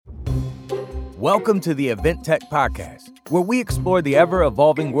Welcome to the Event Tech Podcast, where we explore the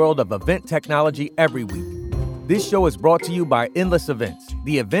ever-evolving world of event technology every week. This show is brought to you by Endless Events,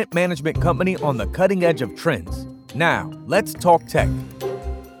 the event management company on the cutting edge of trends. Now, let's talk tech.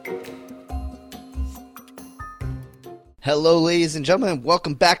 Hello, ladies and gentlemen.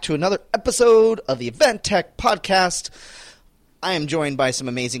 Welcome back to another episode of the Event Tech Podcast. I am joined by some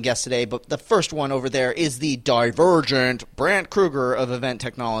amazing guests today, but the first one over there is the divergent Brant Kruger of Event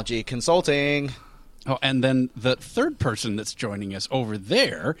Technology Consulting. Oh, and then the third person that's joining us over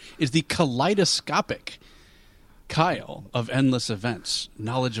there is the kaleidoscopic Kyle of Endless Events.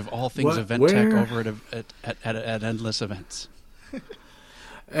 Knowledge of all things event tech over at Endless Events.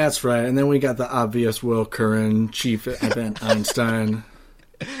 That's right. And then we got the obvious Will Curran, Chief Event Einstein.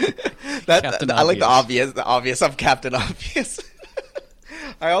 I like the obvious. I'm Captain Obvious.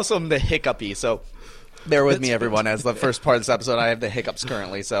 I also am the hiccupy, so bear with me, everyone. As the first part of this episode, I have the hiccups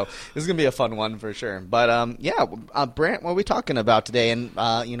currently, so this is going to be a fun one for sure. But, Brant, what are we talking about today? And,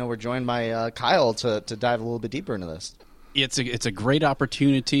 we're joined by Kyle to dive a little bit deeper into this. It's a great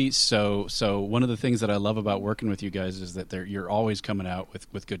opportunity. So one of the things that I love about working with you guys is that you're always coming out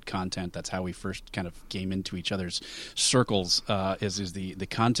with good content. That's how we first kind of came into each other's circles. Is the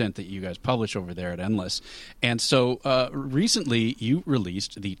content that you guys publish over there at Endless. And so recently you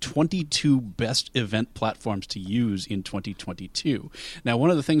released the 22 best event platforms to use in 2022. Now,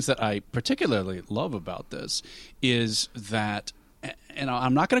 one of the things that I particularly love about this is that. And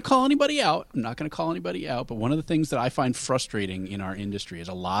I'm not going to call anybody out. But one of the things that I find frustrating in our industry is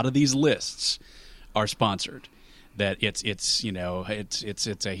a lot of these lists are sponsored. That it's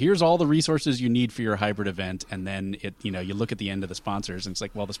a here's all the resources you need for your hybrid event, and then you look at the end of the sponsors and it's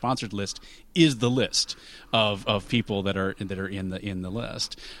like, well, the sponsored list is the list of people that are in the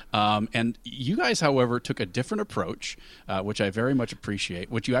list. And you guys, however, took a different approach, which I very much appreciate.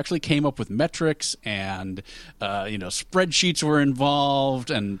 Which you actually came up with metrics and spreadsheets were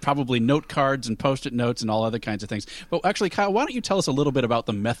involved, and probably note cards and Post-it notes and all other kinds of things. But actually, Kyle, why don't you tell us a little bit about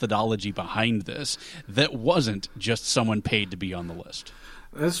the methodology behind this that wasn't just someone paid to be on the list?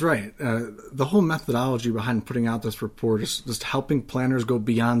 That's right. The whole methodology behind putting out this report is just helping planners go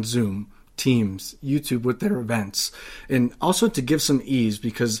beyond Zoom, Teams, YouTube with their events, and also to give some ease,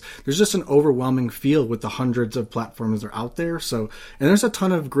 because there's just an overwhelming feel with the hundreds of platforms that are out there. And there's a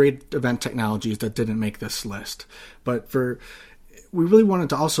ton of great event technologies that didn't make this list. But we really wanted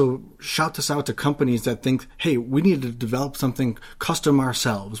to also shout this out to companies that think, hey, we need to develop something custom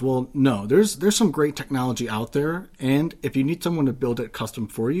ourselves. Well, no, there's some great technology out there, and if you need someone to build it custom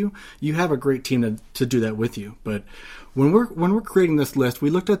for you, you have a great team to do that with you. But when we're creating this list, we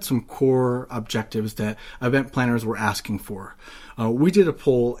looked at some core objectives that event planners were asking for. We did a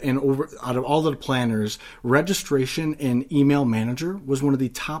poll, and out of all the planners, registration and email manager was one of the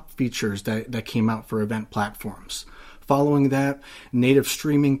top features that came out for event platforms. Following that, native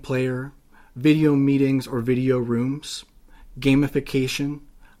streaming player, video meetings or video rooms, gamification,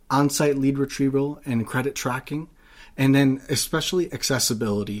 on-site lead retrieval and credit tracking, and then especially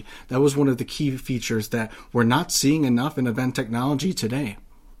accessibility. That was one of the key features that we're not seeing enough in event technology today.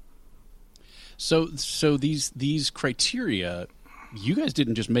 So these criteria, you guys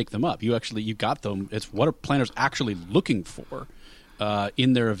didn't just make them up. You got them. It's what are planners actually looking for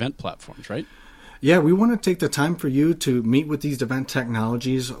in their event platforms, right? Yeah, we want to take the time for you to meet with these event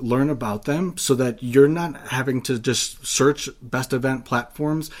technologies, learn about them, so that you're not having to just search best event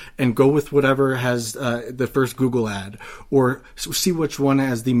platforms and go with whatever has the first Google ad, or see which one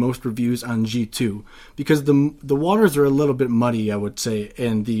has the most reviews on G2. Because the waters are a little bit muddy, I would say,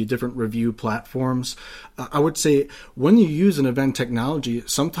 in the different review platforms. I would say when you use an event technology,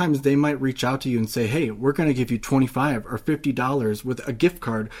 sometimes they might reach out to you and say, hey, we're going to give you $25 or $50 with a gift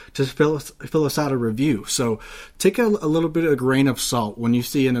card to fill us out a review. So take a little bit of a grain of salt when you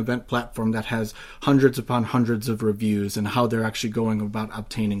see an event platform that has hundreds upon hundreds of reviews and how they're actually going about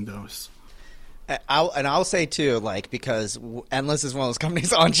obtaining those. I'll say too, because Endless is one of those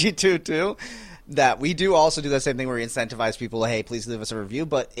companies on G2 too, that we do also do the same thing where we incentivize people, hey, please leave us a review,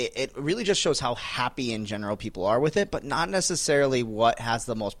 but it really just shows how happy in general people are with it, but not necessarily what has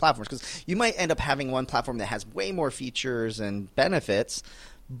the most platforms, because you might end up having one platform that has way more features and benefits,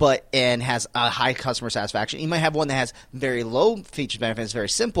 and has a high customer satisfaction. You might have one that has very low feature benefits, very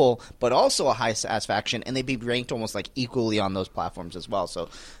simple, but also a high satisfaction, and they'd be ranked almost equally on those platforms as well. So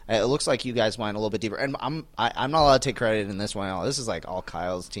it looks like you guys went a little bit deeper. And I'm not allowed to take credit in this one. This is all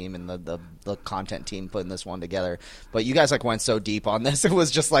Kyle's team and the content team putting this one together. But you guys went so deep on this. It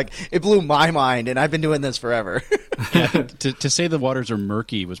was just it blew my mind, and I've been doing this forever. Yeah, to say the waters are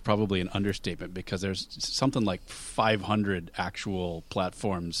murky was probably an understatement, because there's something like 500 actual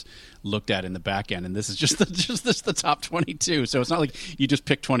platforms platforms looked at in the back end, and this is just the top 22. So it's not like you just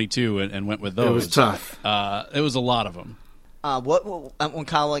picked 22 and went with those. It was tough. It was a lot of them. When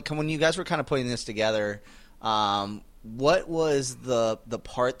Kyle, when you guys were kind of putting this together, what was the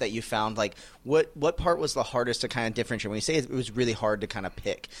part that you found, like what part was the hardest to kind of differentiate? When you say it was really hard to kind of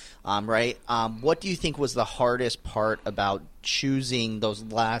pick, right? What do you think was the hardest part about choosing those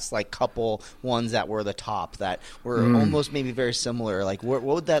last like couple ones that were the top, that were almost maybe very similar? Like what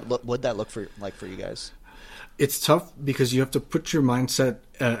would that look? What would that look for you guys? It's tough because you have to put your mindset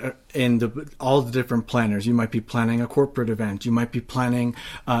in all the different planners. You might be planning a corporate event. You might be planning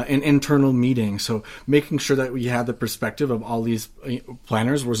an internal meeting. So making sure that we had the perspective of all these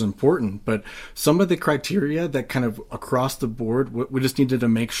planners was important. But some of the criteria that kind of across the board, we just needed to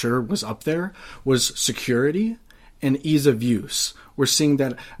make sure was up there was security and ease of use. We're seeing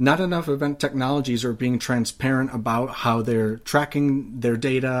that not enough event technologies are being transparent about how they're tracking their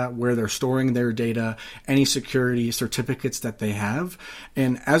data, where they're storing their data, any security certificates that they have.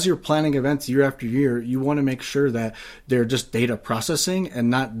 And as you're planning events year after year, you want to make sure that they're just data processing and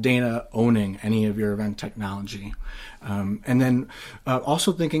not data owning any of your event technology. And then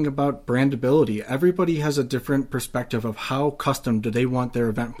also thinking about brandability. Everybody has a different perspective of how custom do they want their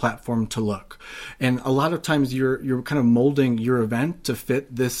event platform to look. And a lot of times you're kind of molding your event to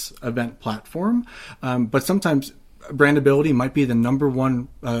fit this event platform. But sometimes brandability might be the number one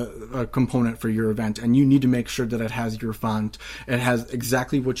component for your event, and you need to make sure that it has your font. It has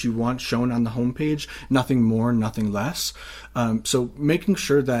exactly what you want shown on the homepage, nothing more, nothing less. So making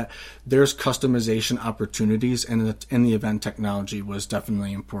sure that there's customization opportunities in the event technology was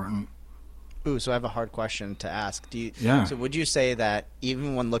definitely important. Ooh, so I have a hard question to ask. So would you say that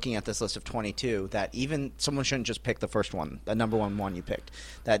even when looking at this list of 22, that even someone shouldn't just pick the first one, the number one you picked,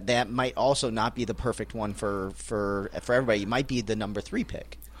 that might also not be the perfect one for everybody? It might be the number 3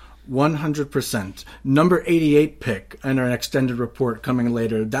 pick. 100%. Number 88 pick in our extended report coming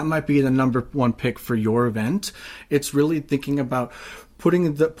later, that might be the number 1 pick for your event. It's really thinking about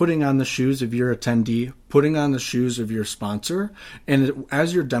putting on the shoes of your attendee, putting on the shoes of your sponsor, and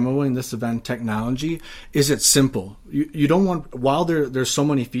as you're demoing this event technology, is it simple? You don't want, while there's so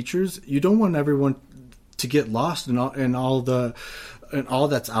many features, you don't want everyone to get lost in all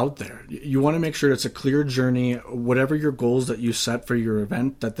that's out there. You want to make sure it's a clear journey, whatever your goals that you set for your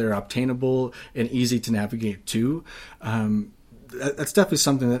event, that they're obtainable and easy to navigate to. That's definitely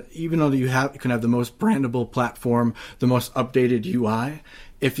something that, even though you can have the most brandable platform, the most updated UI,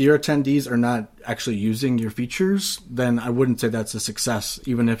 if your attendees are not actually using your features, then I wouldn't say that's a success,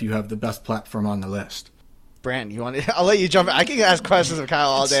 even if you have the best platform on the list. Brand, you want to? I'll let you jump in. I can ask questions of Kyle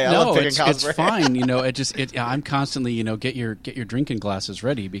all day. I love picking Kyle's brain. It's fine. I'm constantly, get your drinking glasses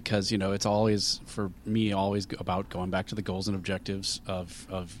ready, because, it's always, for me, always about going back to the goals and objectives of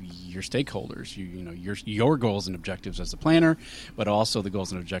your stakeholders. Your goals and objectives as a planner, but also the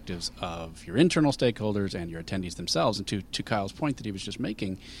goals and objectives of your internal stakeholders and your attendees themselves. And to Kyle's point that he was just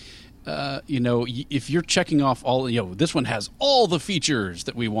making, if you're checking off all, this one has all the features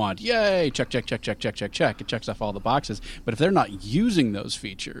that we want. Yay! Check. It checks off all the boxes. But if they're not using those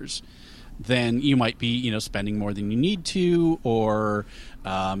features, then you might be, spending more than you need to, or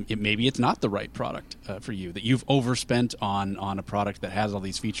maybe it's not the right product for you, that you've overspent on a product that has all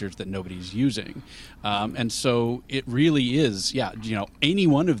these features that nobody's using. And so it really is, any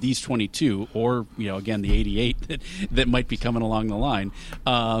one of these 22, or, again, the 88 that might be coming along the line,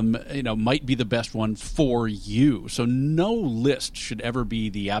 might be the best one for you. So no list should ever be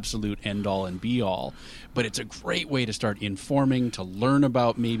the absolute end-all and be-all, but it's a great way to start informing, to learn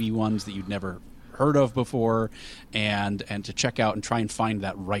about maybe ones that you'd never heard of before, and to check out and try and find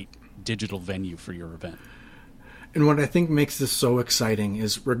that right digital venue for your event. And what I think makes this so exciting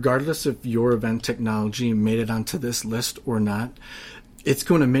is, regardless if your event technology made it onto this list or not, it's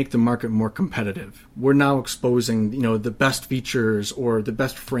going to make the market more competitive. We're now exposing, the best features or the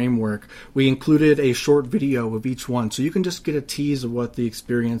best framework. We included a short video of each one, so you can just get a tease of what the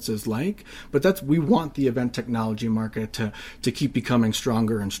experience is like. But we want the event technology market to keep becoming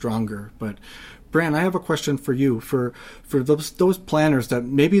stronger and stronger. But Bran, I have a question for you. For those planners that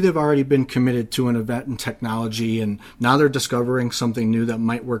maybe they've already been committed to an event and technology, and now they're discovering something new that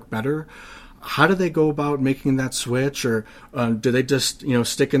might work better. How do they go about making that switch, or do they just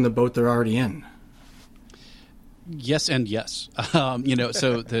stick in the boat they're already in? Yes and yes. So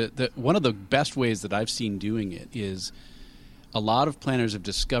the one of the best ways that I've seen doing it is, a lot of planners have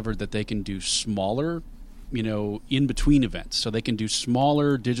discovered that they can do smaller, in between events. So they can do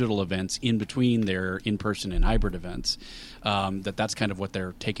smaller digital events in between their in-person and hybrid events. That's kind of what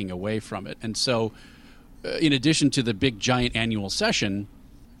they're taking away from it. And so, in addition to the big giant annual session,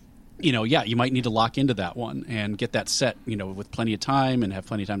 you might need to lock into that one and get that set, with plenty of time and have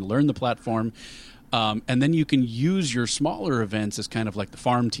plenty of time to learn the platform. And then you can use your smaller events as kind of like the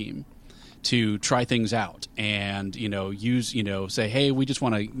farm team to try things out and, say, hey, we just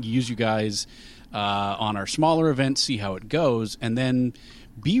want to use you guys on our smaller events, see how it goes, and then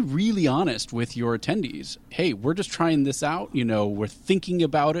be really honest with your attendees. Hey, we're just trying this out. We're thinking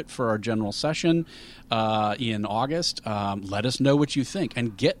about it for our general session in August. Let us know what you think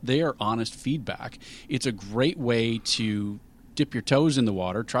and get their honest feedback. It's a great way to dip your toes in the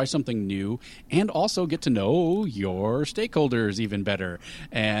water, try something new, and also get to know your stakeholders even better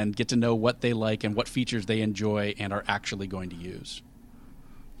and get to know what they like and what features they enjoy and are actually going to use.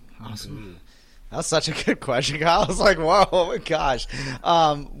 Awesome. That's such a good question, Kyle. I was like, whoa, oh my gosh.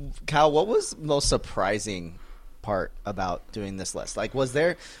 Kyle, what was the most surprising part about doing this list? Like, was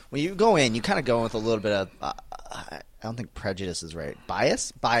there, when you go in, you kind of go in with a little bit of, I don't think prejudice is right.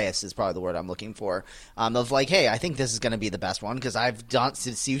 Bias? Bias is probably the word I'm looking for. Of like, hey, I think this is going to be the best one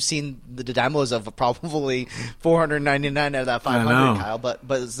because you've seen the demos of probably 499 out of that 500, Kyle. But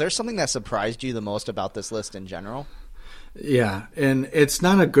is there something that surprised you the most about this list in general? Yeah, and it's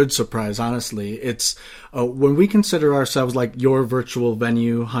not a good surprise, honestly. It's when we consider ourselves like your virtual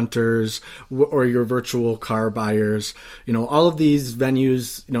venue hunters or your virtual car buyers, all of these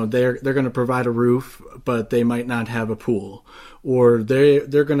venues, they're going to provide a roof, but they might not have a pool. Or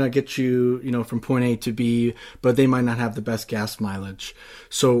they're going to get you, from point A to B, but they might not have the best gas mileage.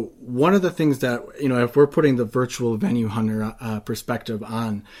 So one of the things that, if we're putting the virtual venue hunter perspective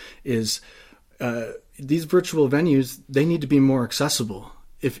on is these virtual venues, they need to be more accessible.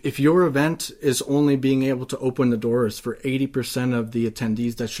 If your event is only being able to open the doors for 80% of the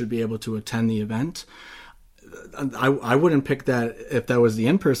attendees that should be able to attend the event, I wouldn't pick that if that was the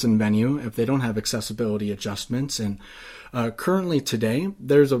in-person venue, if they don't have accessibility adjustments. And currently today,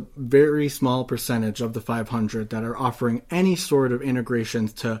 there's a very small percentage of the 500 that are offering any sort of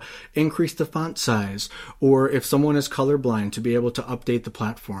integrations to increase the font size, or if someone is colorblind, to be able to update the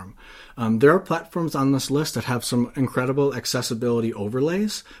platform. There are platforms on this list that have some incredible accessibility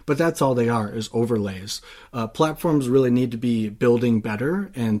overlays, but that's all they are, is overlays. Platforms really need to be building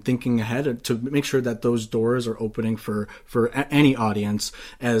better and thinking ahead to make sure that those doors are opening for any audience,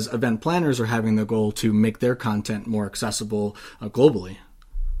 as event planners are having the goal to make their content more accessible globally.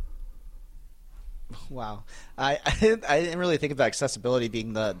 Wow. I didn't really think about accessibility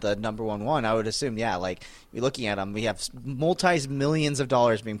being the number one. I would assume, like we're looking at them, we have multi-millions of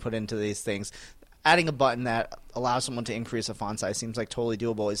dollars being put into these things. Adding a button that allows someone to increase a font size seems like totally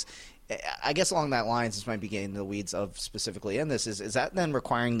doable. I guess along that lines, this might be getting the weeds of specifically in this, is that then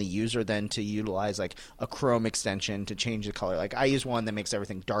requiring the user then to utilize like a Chrome extension to change the color? Like I use one that makes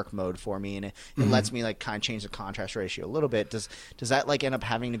everything dark mode for me, and it lets me like kind of change the contrast ratio a little bit. Does that like end up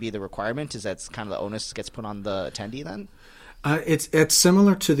having to be the requirement? Is that kind of the onus gets put on the attendee then? It's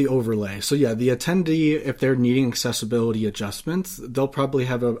similar to the overlay. So yeah, the attendee, if they're needing accessibility adjustments, they'll probably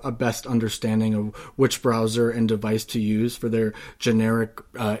have a best understanding of which browser and device to use for their generic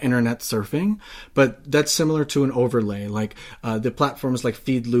internet surfing. But that's similar to an overlay. Like the platforms like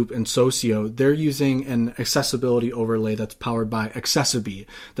Feedloop and Socio, they're using an accessibility overlay that's powered by Accessiby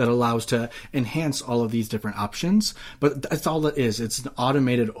that allows to enhance all of these different options. But that's all it is. It's an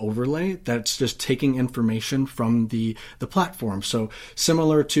automated overlay that's just taking information from the platform. So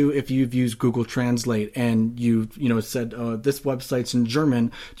similar to if you've used Google Translate and you've said, this website's in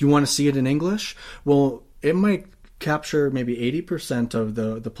German, do you want to see it in English? Well, it might capture maybe 80% of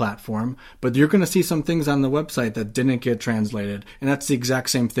the platform, but you're going to see some things on the website that didn't get translated. And that's the exact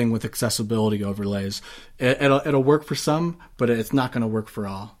same thing with accessibility overlays. It'll work for some, but it's not going to work for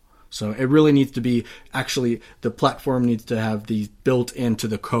all. So it really needs to be, actually, the platform needs to have these built into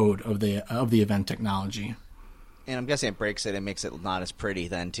the code of the event technology. And I'm guessing it breaks it and makes it not as pretty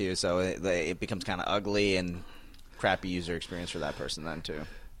then too, so it becomes kind of ugly and crappy user experience for that person then too.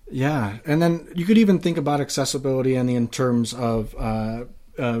 Yeah, and then you could even think about accessibility in terms of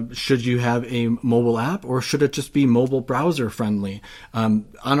should you have a mobile app or should it just be mobile browser friendly? On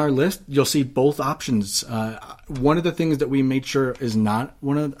our list, you'll see both options. One of the things that we made sure is not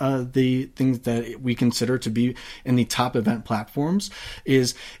one of the things that we consider to be in the top event platforms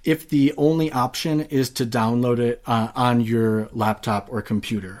is if the only option is to download it on your laptop or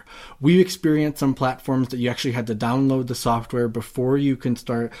computer. We've experienced some platforms that you actually had to download the software before you can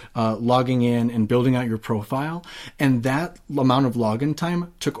start logging in and building out your profile. And that amount of login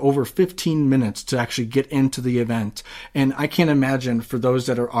time took over 15 minutes to actually get into the event. And I can't imagine for those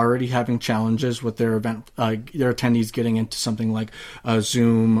that are already having challenges with their event their attendees getting into something like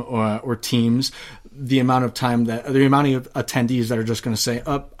Zoom or Teams, the amount of attendees that are just going to say,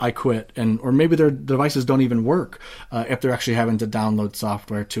 I quit, or maybe their devices don't even work if they're actually having to download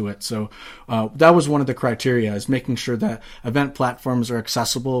software to it. So that was one of the criteria, is making sure that event platforms are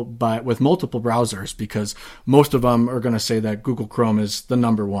accessible but with multiple browsers, because most of them are going to say that Google Chrome is the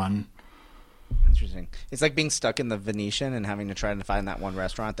number one. Interesting. It's like being stuck in the Venetian and having to try to find that one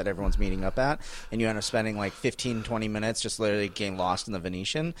restaurant that everyone's meeting up at, and you end up spending like 15, 20 minutes just literally getting lost in the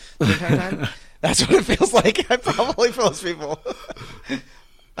Venetian the entire time. That's what it feels like, probably, for those people.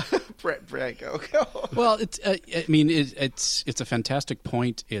 Brent, go. Well, it's a fantastic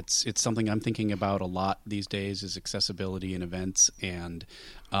point. It's something I'm thinking about a lot these days, is accessibility in events, and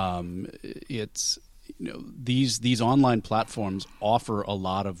it's, these online platforms offer a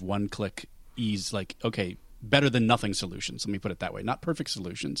lot of one-click ease, like, okay, better than nothing solutions. Let me put it that way. Not perfect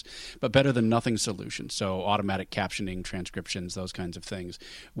solutions, but better than nothing solutions. So automatic captioning, transcriptions, those kinds of things,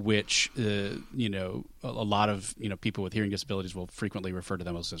 which, a lot of, people with hearing disabilities will frequently refer to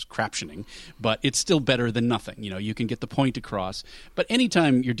them as craptioning, but it's still better than nothing. You can get the point across, but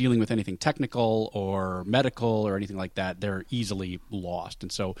anytime you're dealing with anything technical or medical or anything like that, they're easily lost.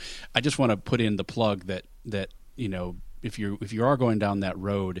 And so I just want to put in the plug that, if you are going down that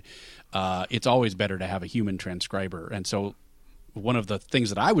road, it's always better to have a human transcriber. And so one of the things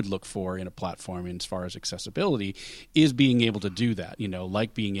that I would look for in a platform as far as accessibility is being able to do that,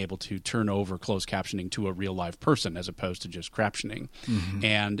 like being able to turn over closed captioning to a real live person as opposed to just craptioning. Mm-hmm.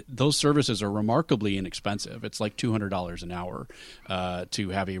 And those services are remarkably inexpensive. It's like $200 an hour to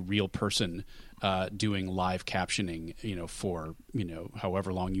have a real person doing live captioning, for,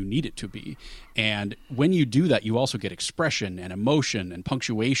 however long you need it to be. And when you do that, you also get expression and emotion and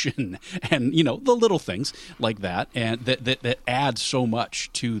punctuation and, the little things like that. And that add so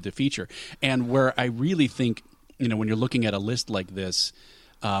much to the feature. And where I really think, when you're looking at a list like this,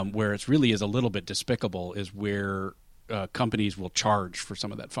 where it really is a little bit despicable, is where companies will charge for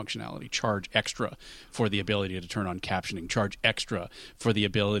some of that functionality, charge extra for the ability to turn on captioning, charge extra for the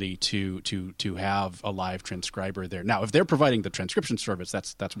ability to have a live transcriber there. Now, if they're providing the transcription service,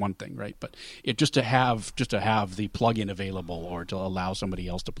 that's one thing, right? But just to have the plugin available, or to allow somebody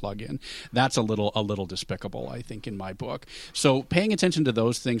else to plug in, that's a little despicable, I think, in my book. So paying attention to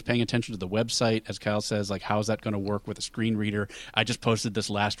those things, paying attention to the website, as Kyle says, like, how's that going to work with a screen reader? I just posted this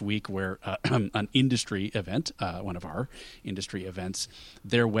last week where an industry event, one of our industry events,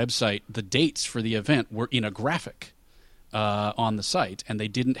 their website, the dates for the event were in a graphic on the site, and they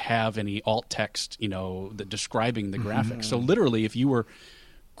didn't have any alt text, describing the graphic. Mm-hmm. So literally, if you were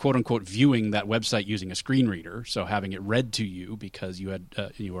quote unquote viewing that website using a screen reader, so having it read to you because you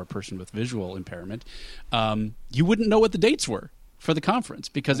were a person with visual impairment, you wouldn't know what the dates were for the conference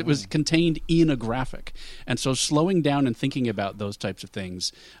because it was contained in a graphic. And so slowing down and thinking about those types of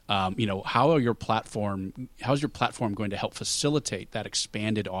things, how's your platform going to help facilitate that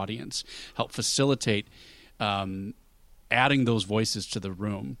expanded audience, help facilitate adding those voices to the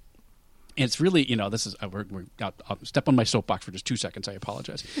room? And it's really, this is I'll step on my soapbox for just 2 seconds. I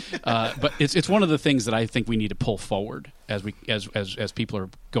apologize, but it's one of the things that I think we need to pull forward as people are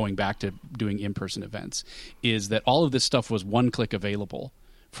going back to doing in-person events. Is that all of this stuff was one click available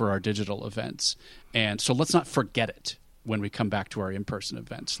for our digital events, and so let's not forget it when we come back to our in-person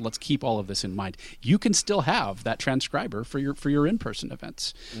events. Let's keep all of this in mind. You can still have that transcriber for your in-person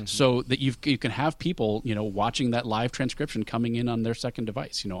events, mm-hmm. so that you can have people, watching that live transcription coming in on their second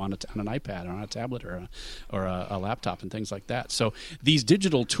device, on an iPad or on a tablet or a laptop and things like that. So these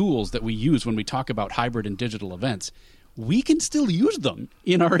digital tools that we use when we talk about hybrid and digital events, we can still use them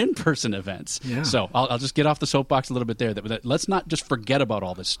in our in-person events. Yeah. So I'll just get off the soapbox a little bit there. That let's not just forget about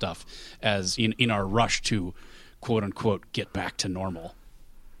all this stuff as in our rush to quote unquote get back to normal.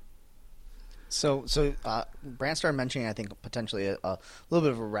 So Brant started mentioning, I think, potentially a little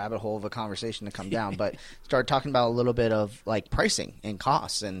bit of a rabbit hole of a conversation to come down, but started talking about a little bit of like pricing and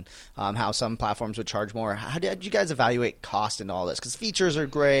costs and how some platforms would charge more. How did you guys evaluate cost in all this? Because features are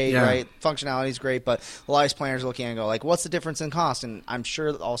great, right? Functionality is great, but a lot of these planners are looking and go like, what's the difference in cost? And I'm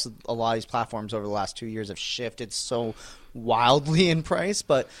sure that also a lot of these platforms over the last 2 years have shifted so wildly in price,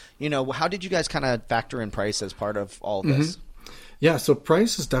 but how did you guys kind of factor in price as part of all of this? Mm-hmm. Yeah, so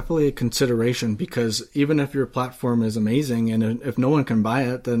price is definitely a consideration, because even if your platform is amazing and if no one can buy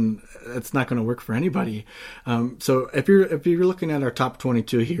it, then it's not going to work for anybody. So if you're looking at our top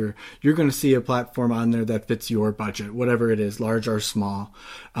 22 here, you're going to see a platform on there that fits your budget, whatever it is, large or small.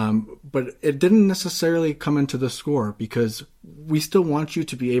 But it didn't necessarily come into the score, because we still want you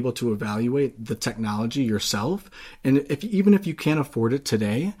to be able to evaluate the technology yourself. And even if you can't afford it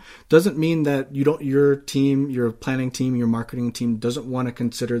today, doesn't mean that your team, your planning team, your marketing team doesn't want to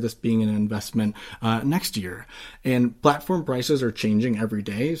consider this being an investment next year. And platform prices are changing every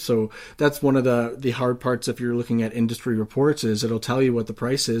day. So that's one of the hard parts if you're looking at industry reports is it'll tell you what the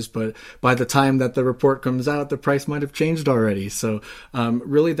price is, but by the time that the report comes out, the price might have changed already. So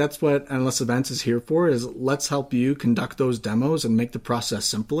really that's what Endless Events is here for, is let's help you conduct those demos and make the process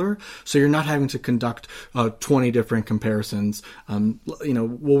simpler, so you're not having to conduct 20 different comparisons.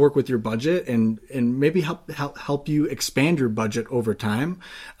 We'll work with your budget and maybe help you expand your budget over time,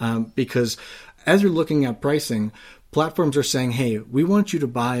 because as you're looking at pricing, platforms are saying, hey, we want you to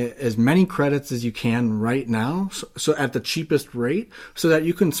buy as many credits as you can right now, so at the cheapest rate, so that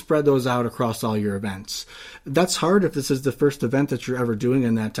you can spread those out across all your events. That's hard if this is the first event that you're ever doing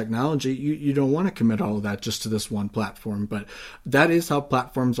in that technology. You don't want to commit all of that just to this one platform, but that is how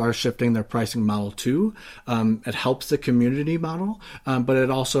platforms are shifting their pricing model too. It helps the community model, but it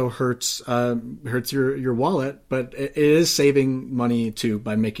also hurts your wallet, but it is saving money too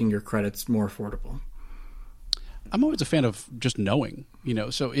by making your credits more affordable. I'm always a fan of just knowing,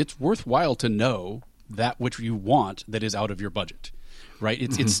 so it's worthwhile to know that which you want that is out of your budget, right?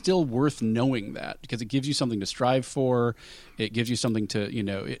 It's still worth knowing that, because it gives you something to strive for. It gives you something to,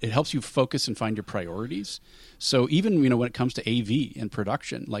 it helps you focus and find your priorities. So even, when it comes to AV and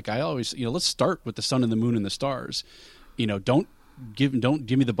production, like I always, let's start with the sun and the moon and the stars. Don't give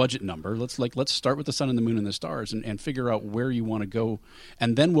me the budget number. Let's start with the sun and the moon and the stars and figure out where you want to go.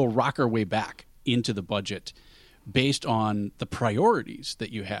 And then we'll rock our way back into the budget based on the priorities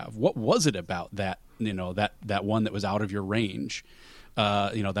that you have. What was it about that, that one that was out of your range,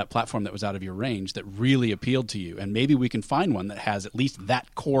 that platform that was out of your range that really appealed to you? And maybe we can find one that has at least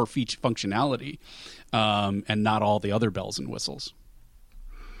that core feature functionality, and not all the other bells and whistles.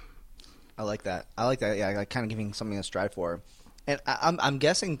 I like that. Yeah, like kind of giving something to strive for. And I'm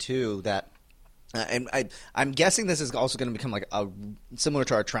guessing too that I'm guessing this is also going to become like similar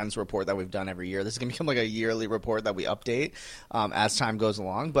to our trends report that we've done every year. This is going to become like a yearly report that we update as time goes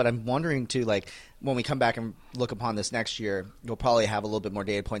along. But I'm wondering too, like when we come back and look upon this next year, you'll probably have a little bit more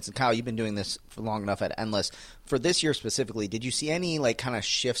data points. And Kyle, you've been doing this for long enough at Endless. For this year specifically, did you see any like kind of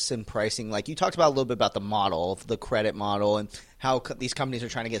shifts in pricing? Like you talked about a little bit about the model, the credit model, and how these companies are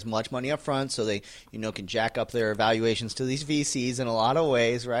trying to get as much money up front so they, can jack up their valuations to these VCs in a lot of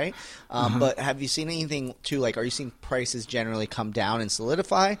ways, right? But have you seen anything too, like are you seeing prices generally come down and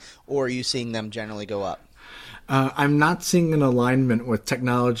solidify, or are you seeing them generally go up? I'm not seeing an alignment with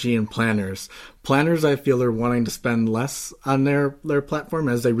technology and planners. Planners, I feel, are wanting to spend less on their platform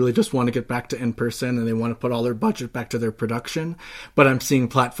as they really just want to get back to in-person and they want to put all their budget back to their production. But I'm seeing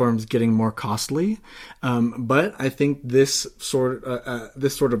platforms getting more costly. But I think this sort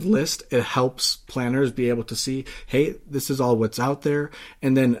of list, it helps planners be able to see, hey, this is all what's out there.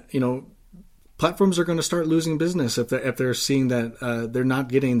 And then, platforms are going to start losing business if they're seeing that they're not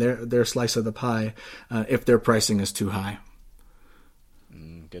getting their slice of the pie if their pricing is too high.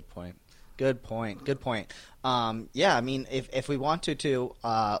 Good point. Yeah, I mean, if we want to,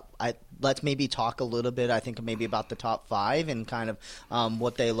 let's maybe talk a little bit, I think, maybe about the top 5 and kind of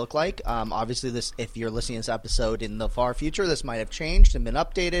what they look like. Obviously, if you're listening to this episode in the far future, this might have changed and been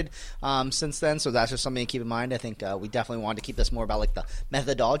updated since then, so that's just something to keep in mind. I think we definitely wanted to keep this more about, like, the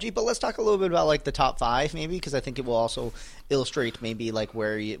methodology, but let's talk a little bit about, like, the top 5 maybe, because I think it will also illustrate maybe, like,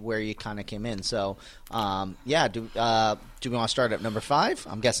 where you kind of came in. So, do we want to start at number 5?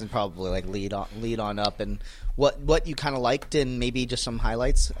 I'm guessing probably, like, lead on up, and what you kind of liked, and maybe just some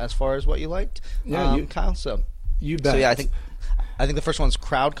highlights as far as what you liked. Kyle. So you bet. So yeah, I think the first one's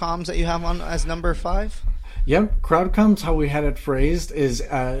CrowdComms that you have on as number 5. Yep, CrowdComms, how we had it phrased is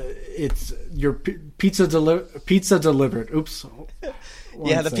it's your pizza delivered. Oops.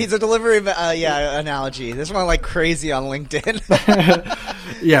 Yeah, the pizza delivery analogy. This one like crazy on LinkedIn.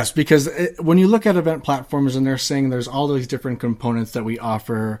 Yes, because when you look at event platforms and they're saying there's all these different components that we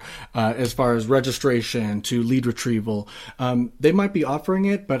offer as far as registration to lead retrieval, they might be offering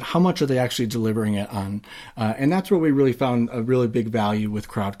it, but how much are they actually delivering it on? And that's where we really found a really big value with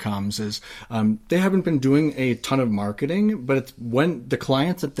CrowdComms is they haven't been doing a ton of marketing, but it's when the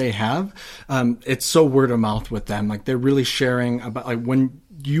clients that they have, it's so word of mouth with them. Like they're really sharing about like when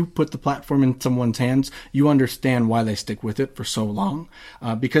you put the platform in someone's hands, you understand why they stick with it for so long,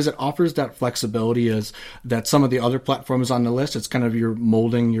 because it offers that flexibility as that some of the other platforms on the list, it's kind of you're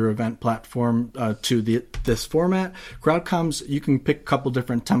molding your event platform to this format. CrowdComms, you can pick a couple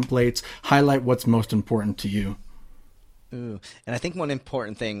different templates, highlight what's most important to you. Ooh. And I think one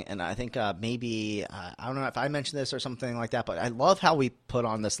important thing, and I think maybe, I don't know if I mentioned this or something like that, but I love how we put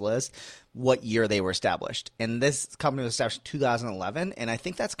on this list what year they were established. And this company was established in 2011, and I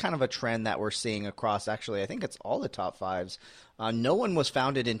think that's kind of a trend that we're seeing across, actually, I think it's all the top fives. No one was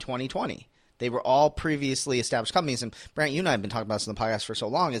founded in 2020. They were all previously established companies. And Brant, you and I have been talking about this in the podcast for so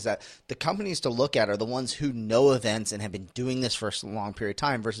long, is that the companies to look at are the ones who know events and have been doing this for a long period of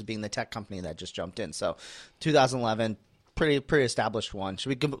time versus being the tech company that just jumped in. So 2011, pretty established one. Should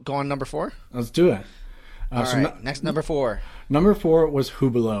we go on number 4? Let's do it. All right, next number 4. Number 4 was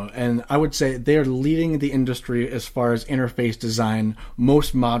Hubelo, and I would say they're leading the industry as far as interface design,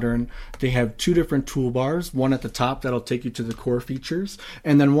 most modern. They have 2 different toolbars, one at the top that'll take you to the core features,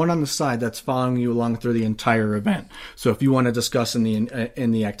 and then one on the side that's following you along through the entire event. So if you want to discuss in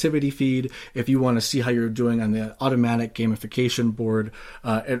the activity feed, if you want to see how you're doing on the automatic gamification board,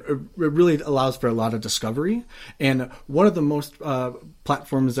 it really allows for a lot of discovery. And one of the most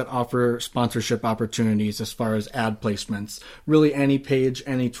platforms that offer sponsorship opportunities as far as ad placements. Really, any page,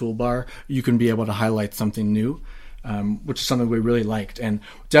 any toolbar, you can be able to highlight something new, which is something we really liked. And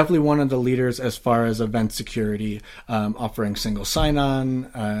definitely one of the leaders as far as event security, offering single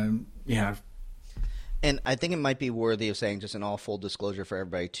sign-on. And I think it might be worthy of saying, just in all full disclosure for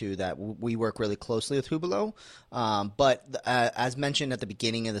everybody, too, that we work really closely with Hubelo. But as mentioned at the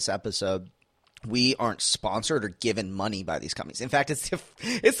beginning of this episode, we aren't sponsored or given money by these companies. In fact, it's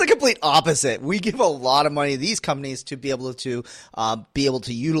the complete opposite. We give a lot of money to these companies to be able to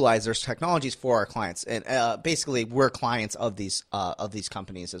utilize their technologies for our clients, and basically we're clients of these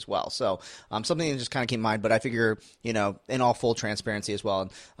companies as well. So something to just kind of keep in mind. But I figure, in all full transparency as well.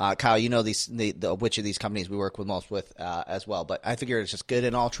 And Kyle, which of these companies we work with most with as well. But I figure it's just good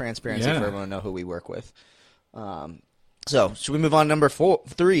in all transparency for everyone to know who we work with. So should we move on to number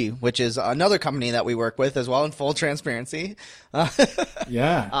 3, which is another company that we work with as well in full transparency?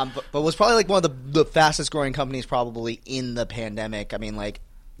 Yeah. But was probably like one of the fastest growing companies probably in the pandemic. I mean, like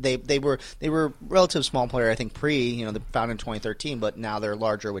they were relative small player, I think they founded in 2013, but now they're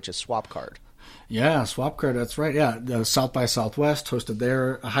larger, which is SwapCard. Yeah, SwapCard, that's right. Yeah, the South by Southwest hosted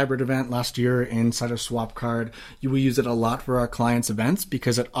their hybrid event last year inside of SwapCard. We use it a lot for our clients' events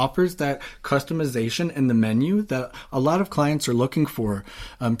because it offers that customization in the menu that a lot of clients are looking for.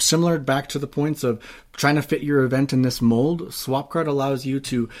 Similar back to the points of trying to fit your event in this mold, SwapCard allows you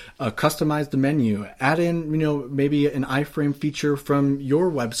to customize the menu, add in, maybe an iframe feature from your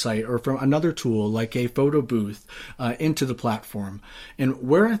website or from another tool like a photo booth into the platform. And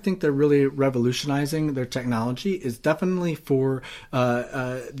where I think they're really revolutionizing their technology is definitely for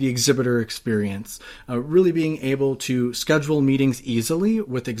the exhibitor experience. Really being able to schedule meetings easily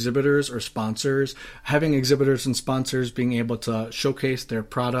with exhibitors or sponsors, having exhibitors and sponsors being able to showcase their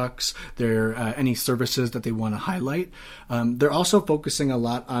products, their any services that they want to highlight. They're also focusing a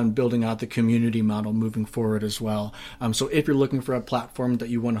lot on building out the community model moving forward as well. So if you're looking for a platform that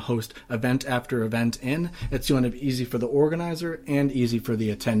you want to host event after event in, it's going to be easy for the organizer and easy for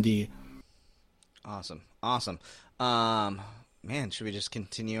the attendee. Awesome. Man, should we just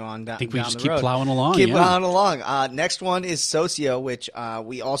continue on down? I think we down just the keep road? plowing along. Plowing along. Next one is Socio, which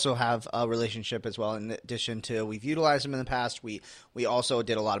we also have a relationship as well. In addition to, we've utilized them in the past. We also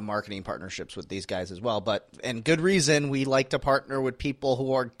did a lot of marketing partnerships with these guys as well. And good reason, we like to partner with people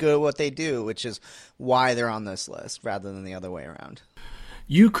who are good at what they do, which is why they're on this list rather than the other way around.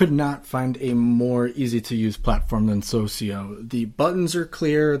 You could not find a more easy-to-use platform than Socio. The buttons are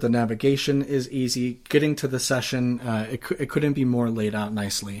clear, the navigation is easy, getting to the session, it couldn't be more laid out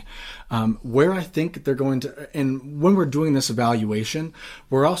nicely. Where I think they're going to, and when we're doing this evaluation,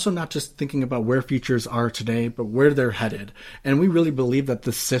 we're also not just thinking about where features are today, but where they're headed. And we really believe that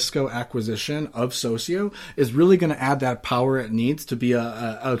the Cisco acquisition of Socio is really going to add that power it needs to be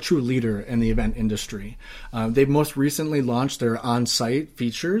a true leader in the event industry. They've most recently launched their on-site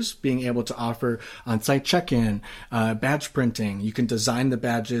features, being able to offer on-site check-in, badge printing. You can design the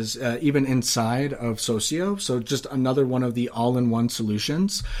badges even inside of Socio. So just another one of the all-in-one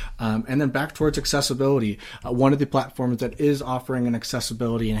solutions. And then back towards accessibility, one of the platforms that is offering an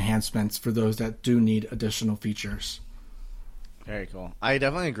accessibility enhancements for those that do need additional features. Very cool. I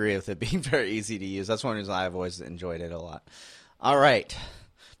definitely agree with it being very easy to use. That's one reason I've always enjoyed it a lot. All right.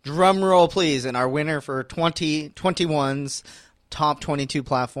 Drum roll, please. And our winner for 2021's top 22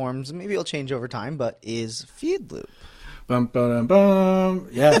 platforms, maybe it'll change over time, but is Feedloop. Bum, ba, bum.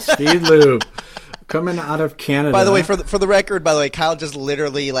 Yes, Feedloop. Coming out of Canada. By the way, for the record, Kyle just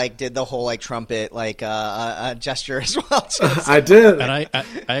literally did the whole trumpet gesture as well. I did. And I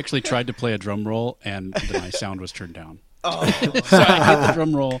actually tried to play a drum roll, and my sound was turned down. Oh, So I hit the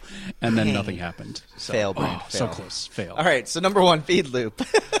drum roll, and then nothing happened. So, Fail, Brand. So Fail. close. Fail. All right, so number one, Feedloop.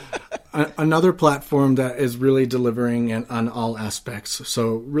 Another platform that is really delivering on all aspects.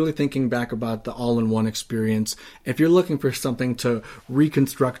 So really thinking back about the all-in-one experience. If you're looking for something to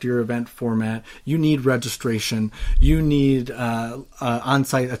reconstruct your event format, you need registration, you need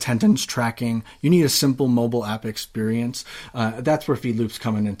on-site attendance tracking, you need a simple mobile app experience. That's where Feedloop's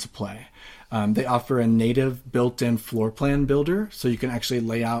coming into play. They offer a native built-in floor plan builder, so you can actually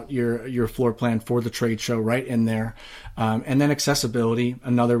lay out your floor plan for the trade show right in there. And then accessibility,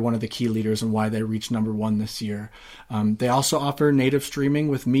 another one of the key leaders and why they reached number one this year. They also offer native streaming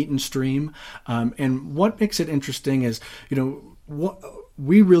with Meet and Stream. And what makes it interesting is,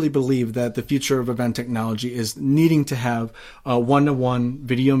 we really believe that the future of event technology is needing to have one-to-one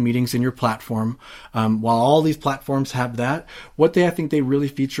video meetings in your platform. While all these platforms have that, I think they really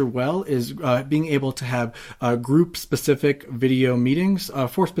feature well is being able to have group-specific video meetings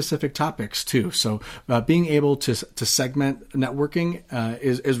for specific topics too. So being able to segment networking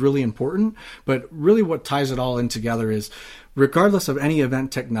is really important. But really what ties it all in together is, regardless of any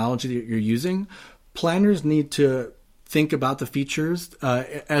event technology that you're using, planners need to think about the features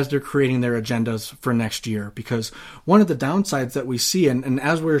as they're creating their agendas for next year. Because one of the downsides that we see, and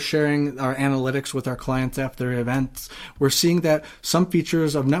as we're sharing our analytics with our clients after their events, we're seeing that some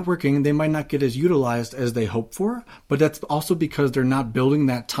features of networking, they might not get as utilized as they hope for, but that's also because they're not building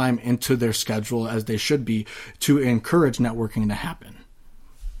that time into their schedule as they should be to encourage networking to happen.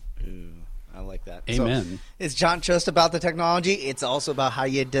 I like that. Amen. So it's not just about the technology, it's also about how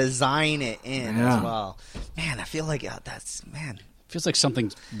you design it in as well. Man, I feel like Feels like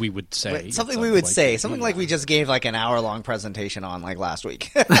something we would say. Something we would say. Something like we just gave like an hour-long presentation on like last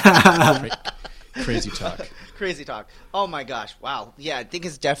week. Crazy talk. Crazy talk. Oh my gosh. Wow. Yeah, I think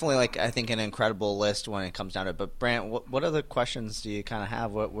it's definitely an incredible list when it comes down to it. But Brant, what other questions do you kind of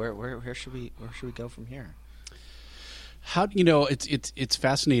have? Where should we go from here? How it's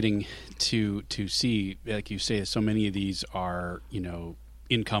fascinating to see, like you say, so many of these are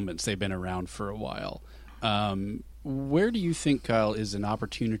incumbents. They've been around for a while. Where do you think, Kyle, is an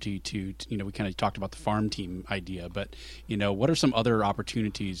opportunity to we kind of talked about the farm team idea, but what are some other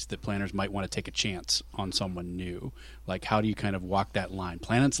opportunities that planners might want to take a chance on someone new? Like, how do you kind of walk that line?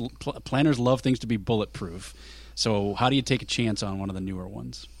 Planners love things to be bulletproof, so how do you take a chance on one of the newer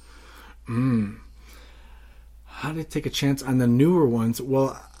ones? How to take a chance on the newer ones?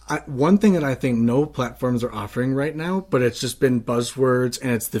 Well, one thing that I think no platforms are offering right now, but it's just been buzzwords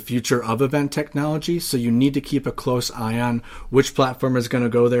and it's the future of event technology. So you need to keep a close eye on which platform is going to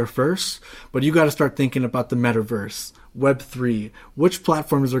go there first. But you got to start thinking about the metaverse, Web3, which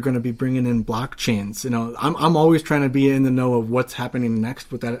platforms are going to be bringing in blockchains. I'm always trying to be in the know of what's happening next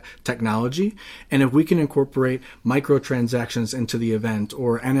with that technology. And if we can incorporate microtransactions into the event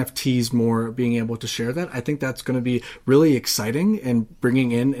or NFTs more being able to share that, I think that's going to be really exciting and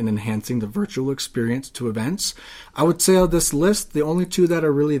bringing in and enhancing the virtual experience to events. I would say of this list, the only two that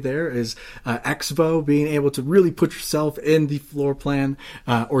are really there is Exvo, being able to really put yourself in the floor plan,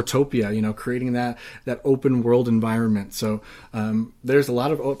 or Topia, creating that open world environment. So there's a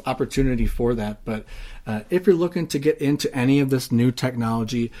lot of opportunity for that. But if you're looking to get into any of this new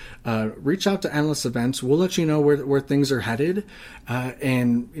technology, reach out to Endless Events. We'll let you know where things are headed.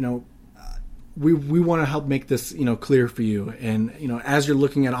 We want to help make this, clear for you. And, as you're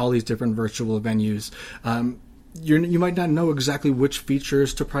looking at all these different virtual venues, you might not know exactly which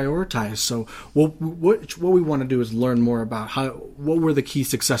features to prioritize. So what we want to do is learn more about what were the key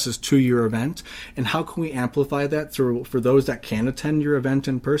successes to your event, and how can we amplify that for those that can attend your event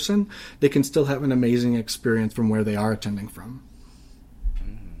in person, they can still have an amazing experience from where they are attending from.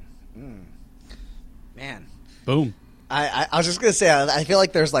 Man. Boom. I was just going to say, I feel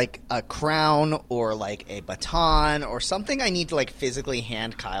like there's like a crown or like a baton or something I need to like physically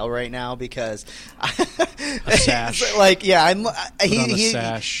hand Kyle right now, because a sash.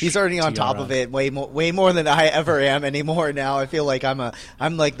 He's already on top of it way more than I ever am anymore now. I feel like I'm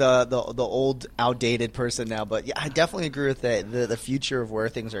like the old outdated person now. But yeah, I definitely agree with the future of where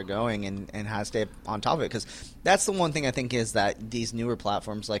things are going and how to stay on top of it, because that's the one thing I think is that these newer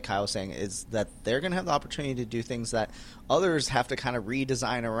platforms, like Kyle was saying, is that they're going to have the opportunity to do things that others have to kind of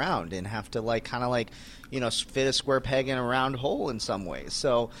redesign around and have to fit a square peg in a round hole in some ways.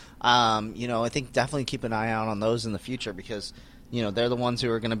 So, I think definitely keep an eye out on those in the future, because they're the ones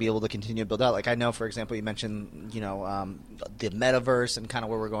who are going to be able to continue to build out. Like I know, for example, you mentioned, the metaverse and kind of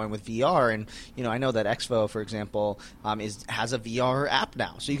where we're going with VR. And, I know that Exvo, for example, has a VR app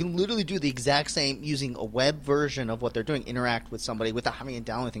now. So you can literally do the exact same using a web version of what they're doing, interact with somebody without having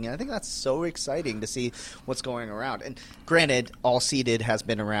to download anything. And I think that's so exciting to see what's going around. And granted, All Seated has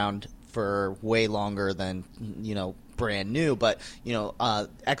been around for way longer than, brand new. But,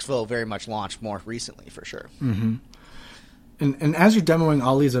 Exvo very much launched more recently for sure. Mm-hmm. And as you're demoing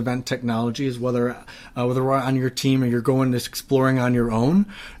all these event technologies, whether we're on your team or you're going just exploring on your own,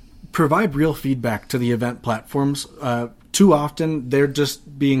 provide real feedback to the event platforms. Too often, they're just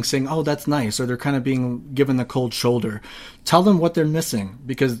saying, oh, that's nice, or they're kind of being given the cold shoulder. Tell them what they're missing,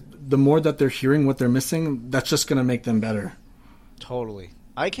 because the more that they're hearing what they're missing, that's just going to make them better. Totally.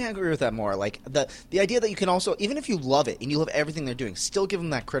 I can't agree with that more. Like the idea that you can also, even if you love it and you love everything they're doing, still give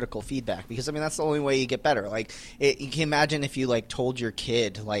them that critical feedback, because that's the only way you get better. Like you can imagine if you told your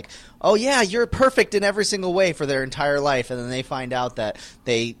kid oh yeah, you're perfect in every single way for their entire life, and then they find out that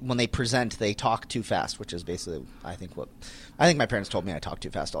when they present they talk too fast, which is basically I think my parents told me I talk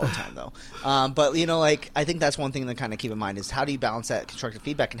too fast all the time though. But I think that's one thing to kind of keep in mind is how do you balance that constructive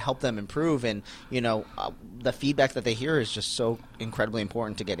feedback and help them improve, and the feedback that they hear is just so incredibly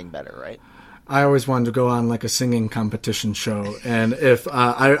important to getting better, right? I always wanted to go on a singing competition show, and if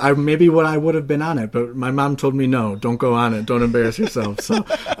I maybe I would have been on it, but my mom told me no, don't go on it, don't embarrass yourself. So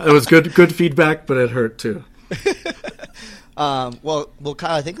it was good feedback, but it hurt too. Well,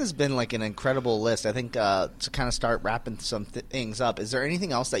 Kyle, I think this has been an incredible list. I think to kind of start wrapping some things up, is there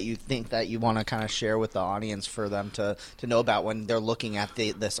anything else that you think that you want to kind of share with the audience for them to know about when they're looking at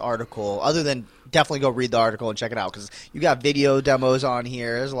this article, other than definitely go read the article and check it out, because you got video demos on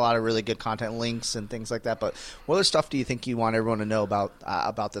here. There's a lot of really good content, links and things like that. But what other stuff do you think you want everyone to know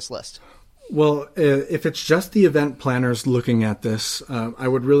about this list? Well, if it's just the event planners looking at this, I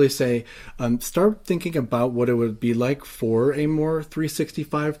would really say start thinking about what it would be like for a more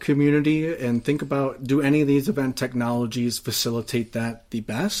 365 community, and think about, do any of these event technologies facilitate that the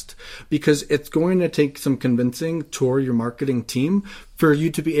best? Because it's going to take some convincing to your marketing team for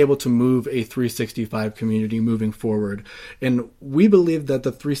you to be able to move a 365 community moving forward. And we believe that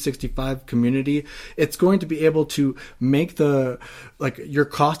the 365 community, it's going to be able to make your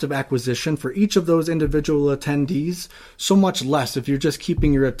cost of acquisition for each of those individual attendees so much less if you're just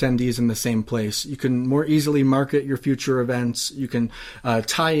keeping your attendees in the same place. You can more easily market your future events. You can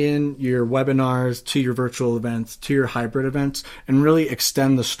tie in your webinars to your virtual events, to your hybrid events, and really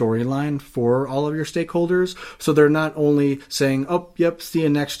extend the storyline for all of your stakeholders. So they're not only saying, oh, yep, see you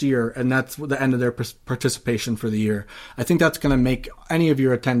next year, and that's the end of their participation for the year. I think that's going to make any of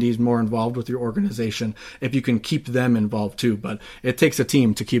your attendees more involved with your organization if you can keep them involved too. But it takes a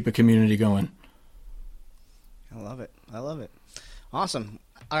team to keep a community going. I love it. Awesome.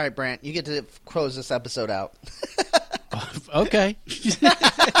 All right, Brant, you get to close this episode out. Okay.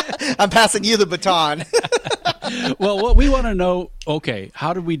 I'm passing you the baton. Well, what we want to know, okay,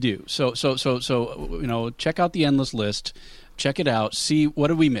 how did we do? So, check out the endless list. Check it out. See, what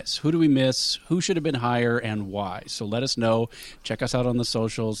did we miss? Who do we miss? Who should have been higher, and why? So let us know. Check us out on the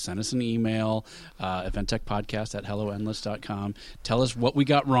socials. Send us an email, eventtechpodcast@helloendless.com. Tell us what we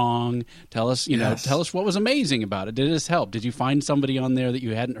got wrong. Tell us, tell us what was amazing about it. Did this help? Did you find somebody on there that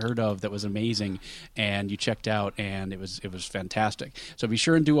you hadn't heard of that was amazing, and you checked out, and it was fantastic? So be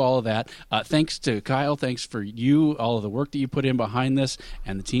sure and do all of that. Thanks to Kyle. Thanks for you, all of the work that you put in behind this,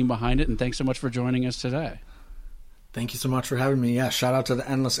 and the team behind it. And thanks so much for joining us today. Thank you so much for having me. Yeah, shout out to the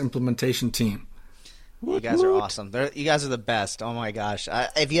Endless implementation team. You guys are awesome. You guys are the best. Oh my gosh!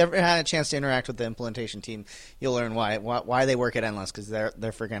 If you ever had a chance to interact with the implementation team, you'll learn why they work at Endless, because they're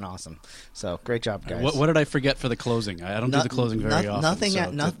freaking awesome. So great job, guys. What did I forget for the closing? I don't do the closing very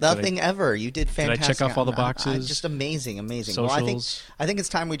often. Nothing ever. You did fantastic. Did I check off all the boxes? Just amazing. Socials. Well, I think it's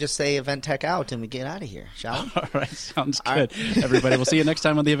time we just say Event Tech out and we get out of here, shall we? All right, sounds good. Everybody, we'll see you next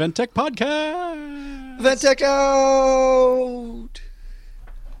time on the Event Tech Podcast. Event Tech out.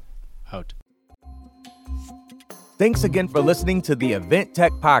 Out. Thanks again for listening to the Event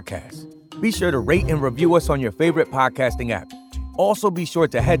Tech Podcast. Be sure to rate and review us on your favorite podcasting app. Also, be sure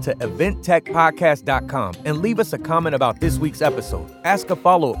to head to eventtechpodcast.com and leave us a comment about this week's episode, ask a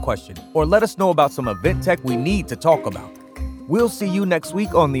follow-up question, or let us know about some event tech we need to talk about. We'll see you next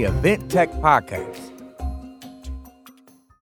week on the Event Tech Podcast.